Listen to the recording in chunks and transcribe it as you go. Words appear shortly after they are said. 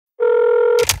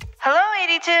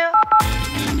82.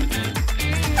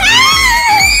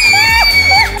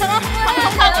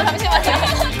 잠시만요.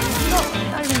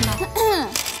 딸린다.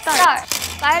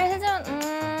 말을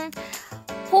해주면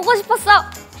보고 싶었어.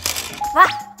 와.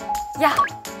 야.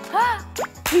 뿡.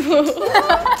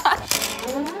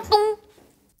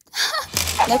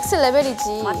 넥스트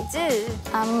레벨이지. 맞지?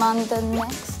 I'm on the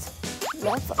next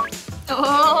level.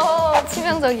 오,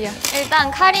 치명적이야. 일단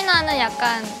카리나는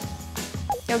약간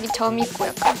여기 점 있고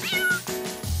약간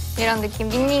이런 느낌.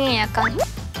 닝닝이 약간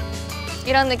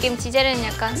이런 느낌. 지젤은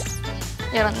약간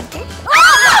이런 느낌. 여기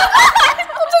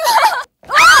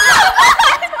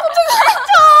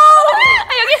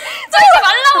쏘지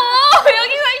말라고. 왜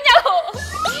여기 서 있냐고.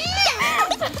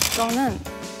 너는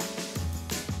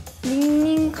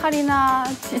닝닝 카리나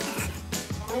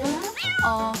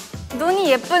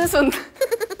눈이 예쁜 손.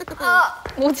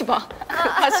 오지 마.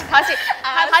 다시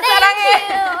사랑해.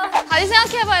 다시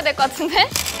생각해봐야 될 것 같은데?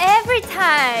 Every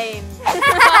time.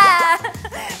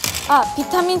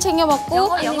 비타민 챙겨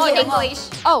먹고. 영어 English.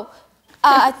 Oh,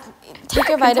 take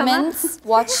your vitamins.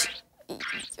 Watch.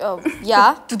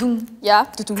 Yeah. 두둥. Yeah.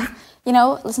 두둥. You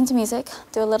know, listen to music.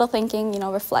 Do a little thinking. You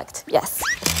know, reflect. Yes.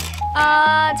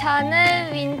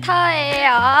 저는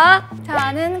윈터예요.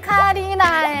 저는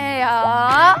카리나예요.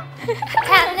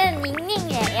 저는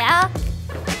닝닝이에요.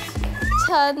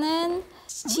 저는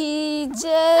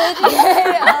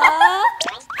지젤이에요.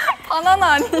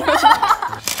 바나나 아니에요?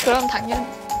 그럼 당연히.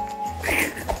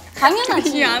 당연하지.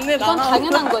 이 안에 이건 나와.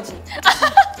 당연한 거지.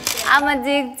 아마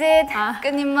직짓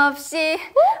끊임없이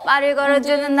말을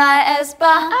걸어주는 나의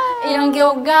에스파. 이런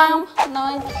교감.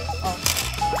 너의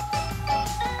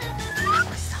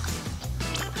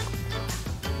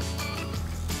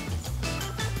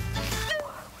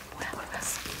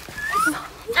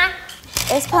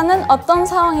에스파는 어떤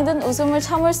상황이든 웃음을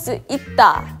참을 수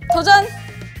있다. 도전!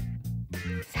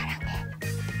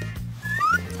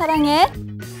 사랑해.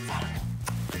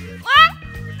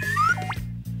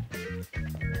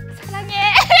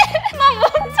 사랑해. 나 못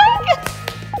참겠어.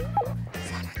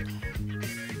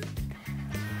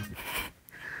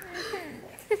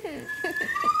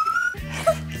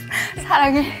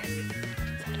 사랑해.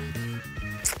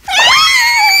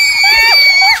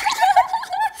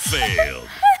 Fail.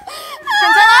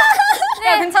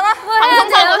 야, 괜찮아? 방송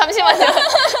사고 잠시만요.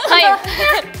 아니,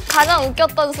 가장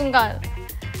웃겼던 순간.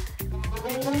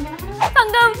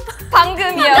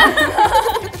 방금이요.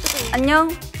 안녕.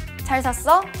 잘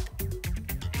잤어?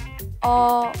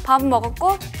 밥은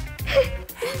먹었고?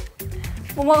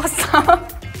 뭐 먹었어?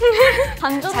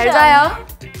 방금 잘 자요.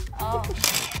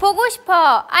 보고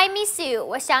싶어. I miss you.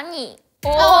 我想你. 오,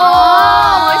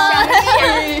 我想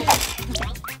你.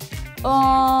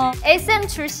 SM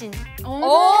출신.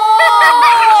 오!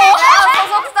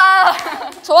 소속사.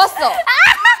 좋았어.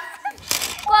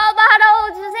 과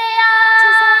바로 주세요.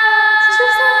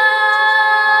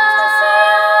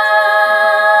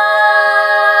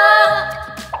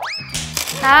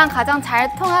 나랑 가장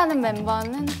잘 통하는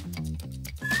멤버는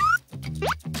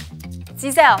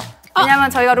지세요. 왜냐면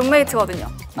저희가 룸메이트거든요.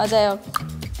 맞아요.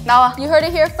 나와. You heard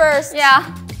it here first. Yeah.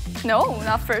 No,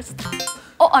 not first.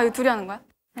 이거 둘이 하는 거야?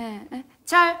 네.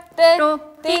 절대로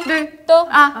띠를 또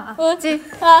우지.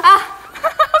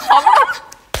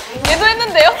 얘도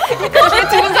했는데요? 얘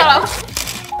들은 사람.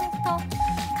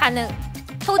 가능.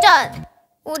 도전.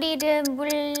 우리는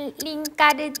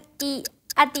물린까르띠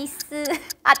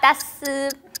아다스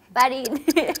마린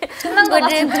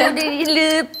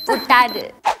무르무르르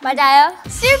부타르. 맞아요?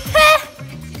 실패.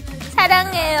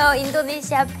 사랑해요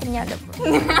인도네시아 팬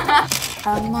여러분.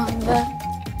 I'm on the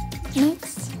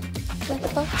next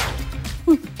level.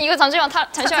 이거 잠시만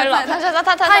일로 와.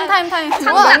 타임.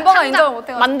 멤버가 인정을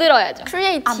못해가지고. 만들어야죠.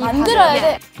 크리에이티브. 만들어야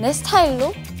돼. 내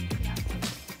스타일로.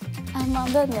 I'm on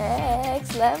the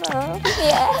next level.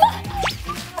 Yeah.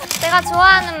 내가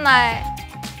좋아하는 말.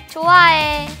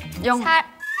 좋아해.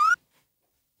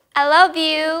 I love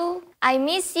you. I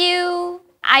miss you.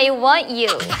 I want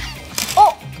you.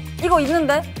 이거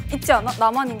있는데? 있지 않아?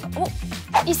 나만인가?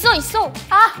 있어.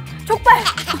 족발!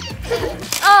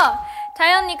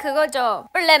 자연이 그거죠.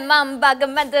 원래만 박은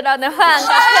만들어낸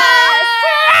환각.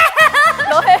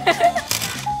 너해.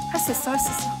 할 수 있어.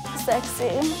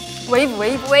 Sexy. 웨이브.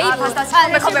 다시.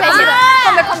 컴백.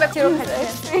 뒤로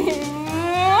패스.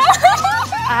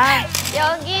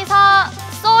 여기서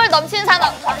소울 넘치는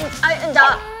사람.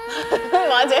 맞아.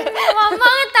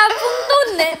 만망했다.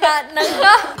 뿡돈네. 난가?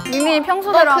 닉네임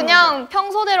평소대로 하면 그냥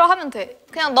평소대로 하면 돼.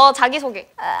 그냥 너 자기소개.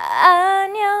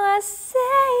 안녕하세요.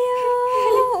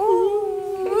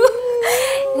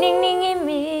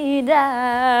 닝닝입니다.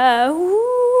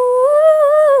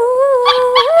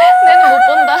 내는 못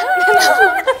본다.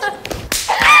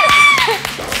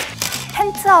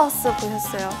 펜트하우스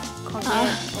보셨어요? 거기에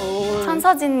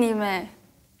천서진님의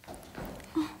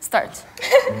스타트.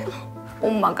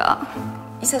 엄마가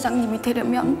이사장님이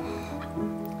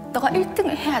되려면 너가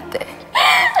 1등을 해야 돼.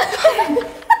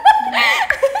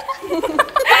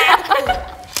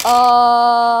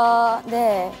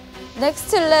 네.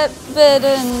 넥스트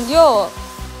레벨은요.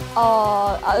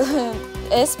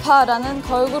 에스파라는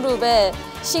걸그룹의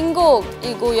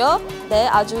신곡이고요. 네,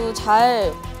 아주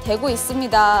잘 되고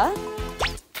있습니다.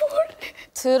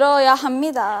 들어야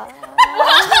합니다.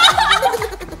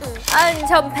 아니,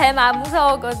 전 뱀 안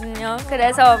무서워거든요.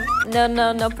 그래서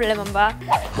no 플레만 봐.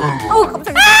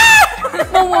 갑자기.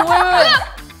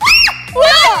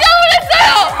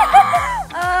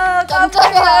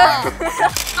 깜짝이야.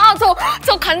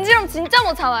 저 간지럼 진짜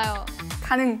못 참아요.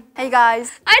 가능. Hey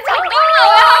guys. 아니, 잠깐만.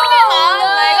 왜 하필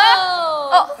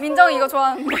내가? 민정이 이거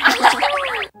좋아하는데.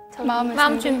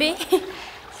 마음 준비.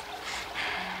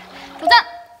 도전!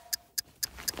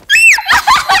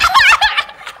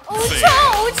 5초만.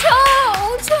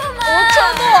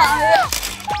 5초도 아니야.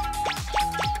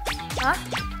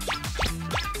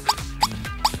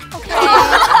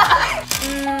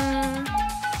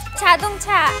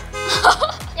 자동차.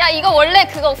 야, 이거 원래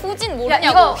그거 후진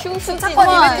모르냐고. 후진.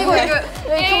 잠깐 이거 뛰고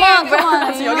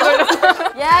그만. 여기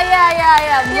걸렸어.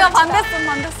 야야야야. 이거 반대손.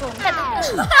 반대손.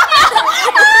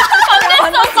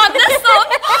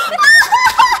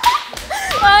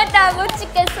 나 못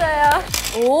찍겠어요.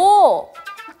 오.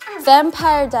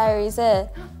 Vampire Diaries의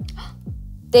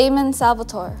데이먼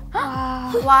살바토르.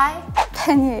 Why?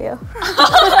 팬이에요.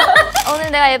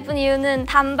 오늘 내가 예쁜 이유는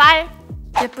단발.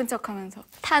 예쁜 척하면서.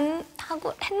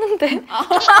 하고 했는데.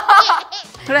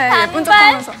 그래,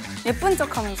 단발? 예쁜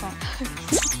척하면서.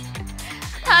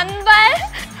 단발.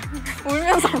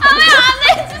 울면서. 왜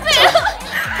안 해주세요?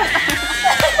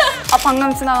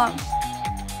 방금 지나간.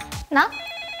 나?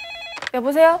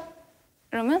 여보세요?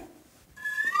 이러면?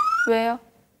 왜요?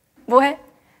 뭐해?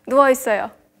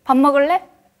 누워있어요. 밥 먹을래?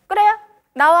 그래요.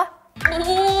 나와.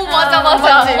 오, 맞아.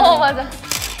 맞지? 맞아.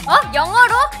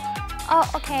 영어로?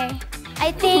 오케이.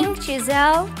 I think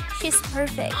Giselle, she's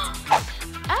perfect.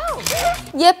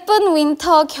 예쁜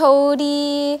윈터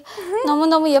겨울이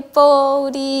너무너무 예뻐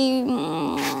우리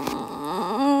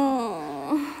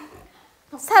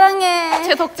사랑해.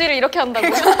 제 덕질을 이렇게 한다고.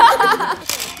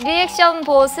 리액션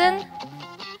봇은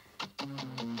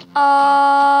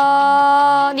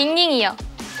닝닝이요.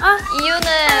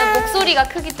 이유는 목소리가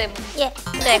크기 때문에. 예.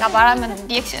 내가 말하면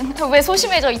리액션. 왜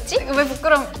소심해져 있지? 왜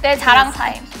부끄럼? 내 자랑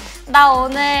타임. 나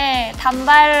오늘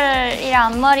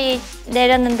단발이랑 앞머리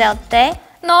내렸는데 어때?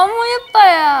 너무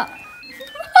예뻐요.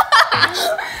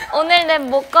 오늘 내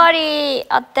목걸이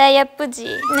어때?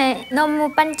 예쁘지? 네,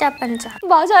 너무 반짝반짝.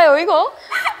 맞아요, 이거?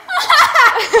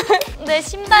 내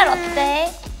신발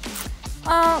어때?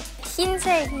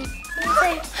 흰색.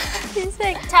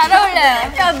 잘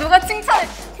어울려요. 야, 누가 칭찬해.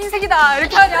 흰색이다.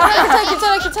 이렇게 하냐.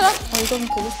 괜찮아. 이건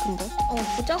보고 싶은데.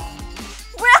 보자.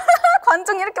 뭐야?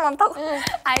 관중 이렇게 많다고?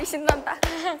 아이, 신난다.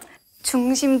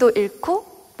 중심도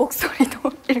잃고, 목소리도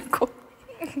잃고.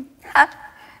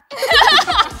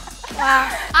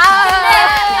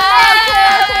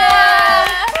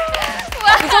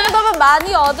 이 정도면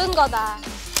많이 얻은 거다.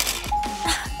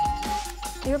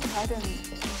 이것도 봐야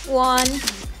되는데.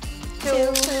 1, 2.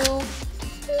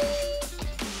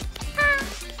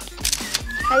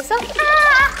 다 있어?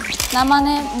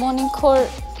 나만의 모닝콜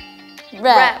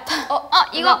랩.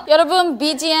 이거. 여러분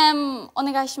BGM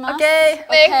오네가시마스. 오케이.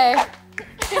 오케이.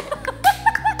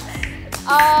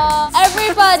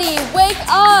 Everybody wake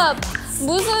up.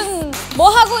 무슨 뭐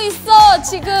하고 있어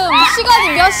지금? 시간이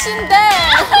몇 시인데?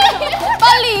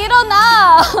 빨리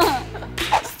일어나.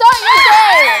 Start your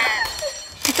day.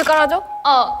 비트 깔아줘?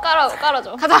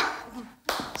 깔아줘. 가자.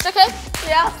 시작해.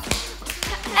 야.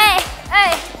 에이.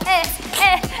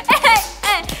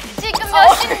 지금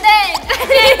몇 시인데?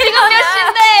 지금 몇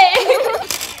시인데?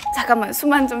 잠깐만,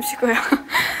 숨만 좀 쉬고요.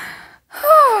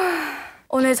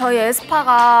 오늘 저희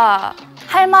에스파가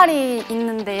할 말이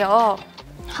있는데요.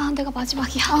 내가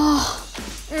마지막이야.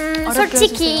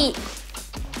 솔직히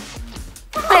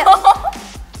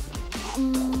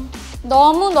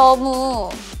너무너무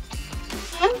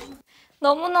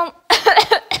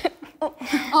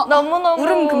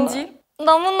울음 금지.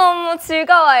 너무너무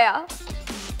즐거워요.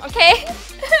 오케이?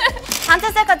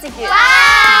 단체 셀카 찍기. 와!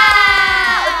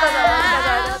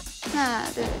 하나,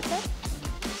 둘, 셋.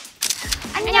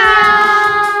 안녕.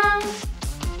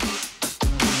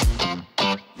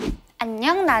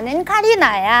 안녕, 나는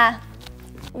카리나야.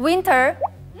 윈터.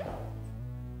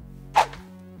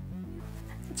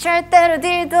 절대로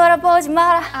뒤돌아보지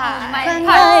마라.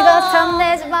 날 거참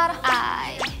내지 마라.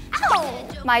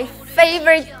 My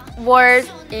favorite word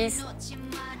is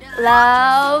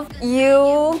love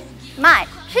you. My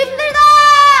힘들다.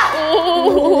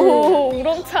 오,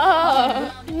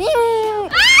 우렁차.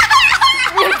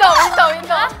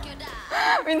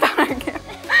 윈터 할게요.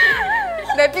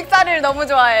 내 삑사리를 너무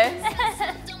좋아해.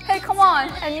 Hey, come on.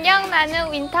 안녕,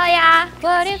 나는 윈터야.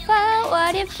 What if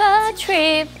a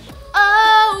trip?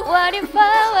 Oh, what if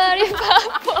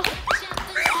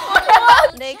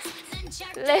Next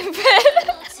level.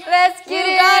 Let's get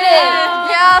You it. got it.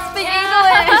 Yeah, speak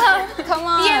English. Come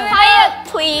on. Be quiet,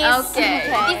 please.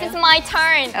 Okay. This is my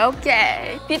turn.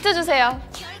 Okay. 비트 주세요.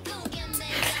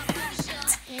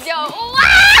 Yo,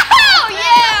 wow,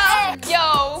 yeah.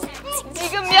 Yo,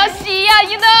 지금 몇 시야,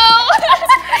 you know?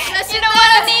 You know what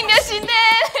I mean? 몇 시인데?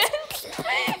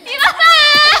 일어나!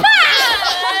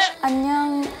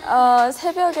 안녕.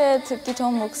 새벽에 듣기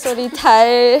좋은 목소리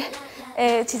달의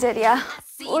지젤이야.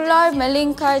 Ular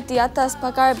melingkar di atas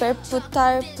pagar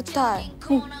berputar-putar.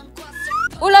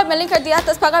 Ular melingkar di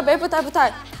atas pagar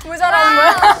berputar-putar. 뭐 잘하는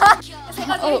거야?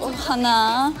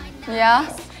 하나. Yeah.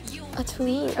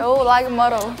 둘. Oh, like a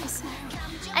model.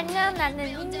 안녕, 나는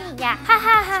민니야.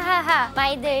 하하하하하.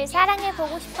 마이들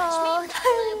사랑해보고 싶어.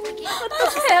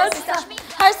 어떡해요, 진짜.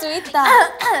 할 수 있다.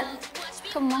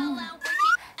 Come on.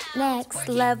 Next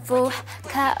level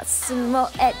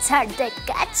가슴모에 찰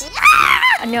때까지.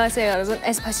 안녕하세요 여러분,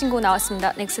 에스파 신곡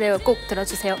나왔습니다. 넥스트 레벨 꼭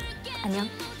들어주세요. 안녕.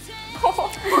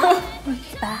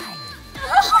 바이.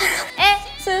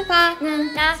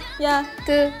 에스파는 나 야.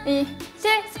 그이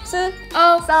스.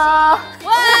 써.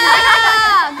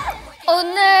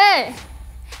 오늘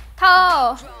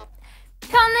더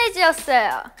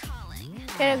편해졌어요.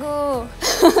 그리고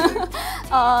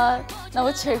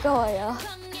너무 즐거워요.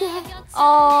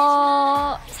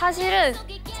 사실은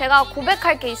제가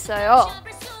고백할 게 있어요.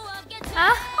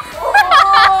 아?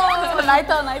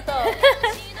 라이터.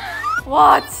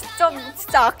 와,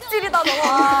 진짜 악질이다,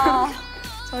 너.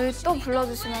 저희 또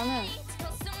불러주시면은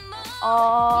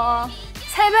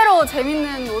세 배로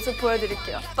재밌는 모습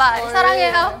보여드릴게요. 빠이.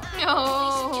 사랑해요.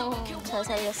 잘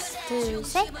살렸어. 둘,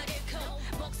 셋.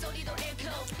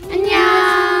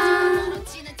 안녕.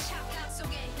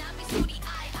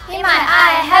 In my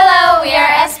eye, hello, we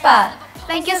are aespa.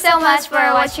 Thank you so much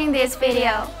for watching this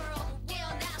video.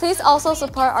 Please also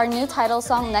support our new title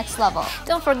song, Next Level.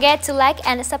 Don't forget to like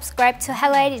and subscribe to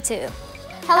Hello 82.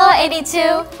 Hello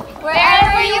 82!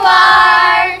 Wherever you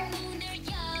are!